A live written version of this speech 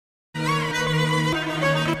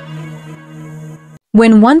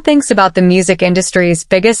When one thinks about the music industry's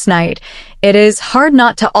biggest night, it is hard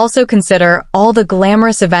not to also consider all the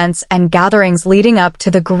glamorous events and gatherings leading up to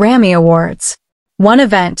the Grammy Awards. One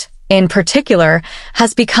event, in particular,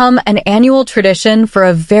 has become an annual tradition for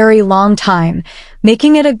a very long time,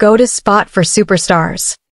 making it a go-to spot for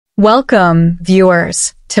superstars. Welcome,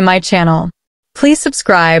 viewers, to my channel. Please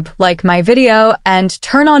subscribe, like my video, and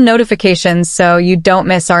turn on notifications so you don't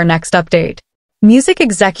miss our next update. Music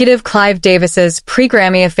executive Clive Davis's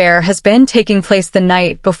pre-Grammy affair has been taking place the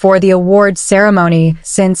night before the awards ceremony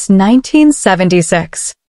since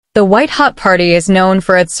 1976. The White Hot Party is known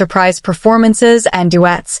for its surprise performances and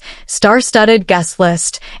duets, star-studded guest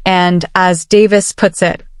list, and, as Davis puts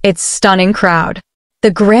it, its stunning crowd. The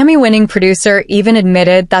Grammy-winning producer even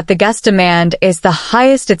admitted that the guest demand is the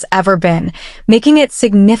highest it's ever been, making it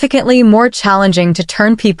significantly more challenging to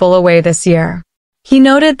turn people away this year. He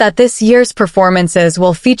noted that this year's performances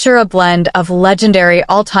will feature a blend of legendary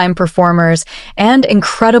all-time performers and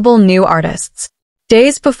incredible new artists.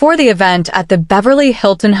 Days before the event at the Beverly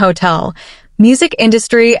Hilton Hotel, music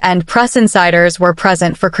industry and press insiders were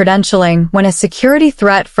present for credentialing when a security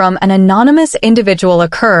threat from an anonymous individual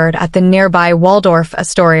occurred at the nearby Waldorf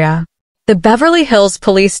Astoria. The Beverly Hills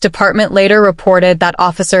Police Department later reported that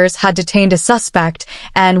officers had detained a suspect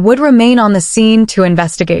and would remain on the scene to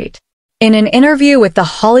investigate. In an interview with The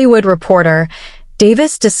Hollywood Reporter,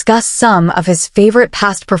 Davis discussed some of his favorite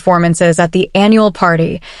past performances at the annual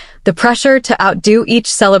party, the pressure to outdo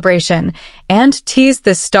each celebration, and teased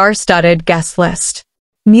the star-studded guest list.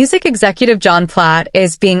 Music executive John Platt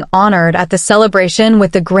is being honored at the celebration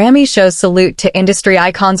with the Grammy show's Salute to Industry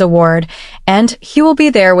Icons award, and he will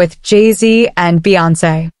be there with Jay-Z and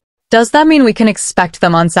Beyonce. Does that mean we can expect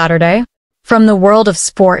them on Saturday? From the world of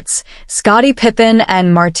sports, Scottie Pippen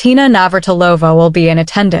and Martina Navratilova will be in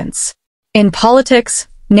attendance. In politics,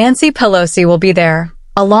 Nancy Pelosi will be there,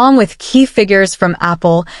 along with key figures from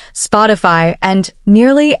Apple, Spotify, and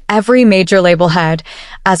nearly every major label head,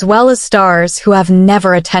 as well as stars who have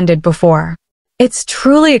never attended before. It's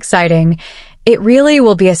truly exciting. It really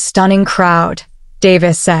will be a stunning crowd,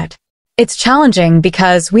 Davis said. It's challenging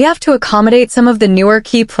because we have to accommodate some of the newer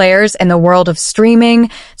key players in the world of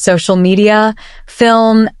streaming, social media,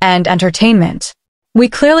 film, and entertainment. We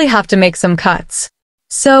clearly have to make some cuts.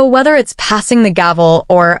 So whether it's passing the gavel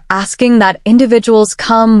or asking that individuals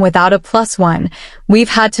come without a +1, we've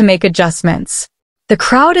had to make adjustments. The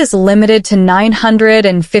crowd is limited to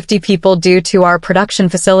 950 people due to our production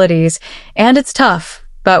facilities, and it's tough,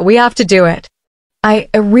 but we have to do it. I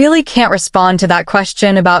really can't respond to that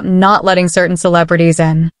question about not letting certain celebrities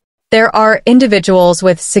in. There are individuals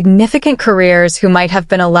with significant careers who might have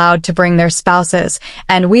been allowed to bring their spouses,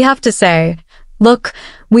 and we have to say, look,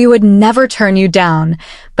 we would never turn you down,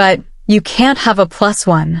 but you can't have a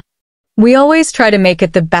 +1. We always try to make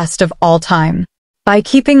it the best of all time. By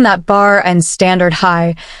keeping that bar and standard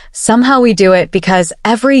high, somehow we do it because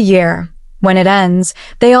every year, when it ends,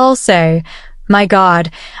 they all say, my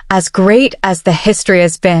God, as great as the history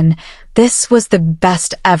has been, this was the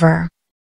best ever.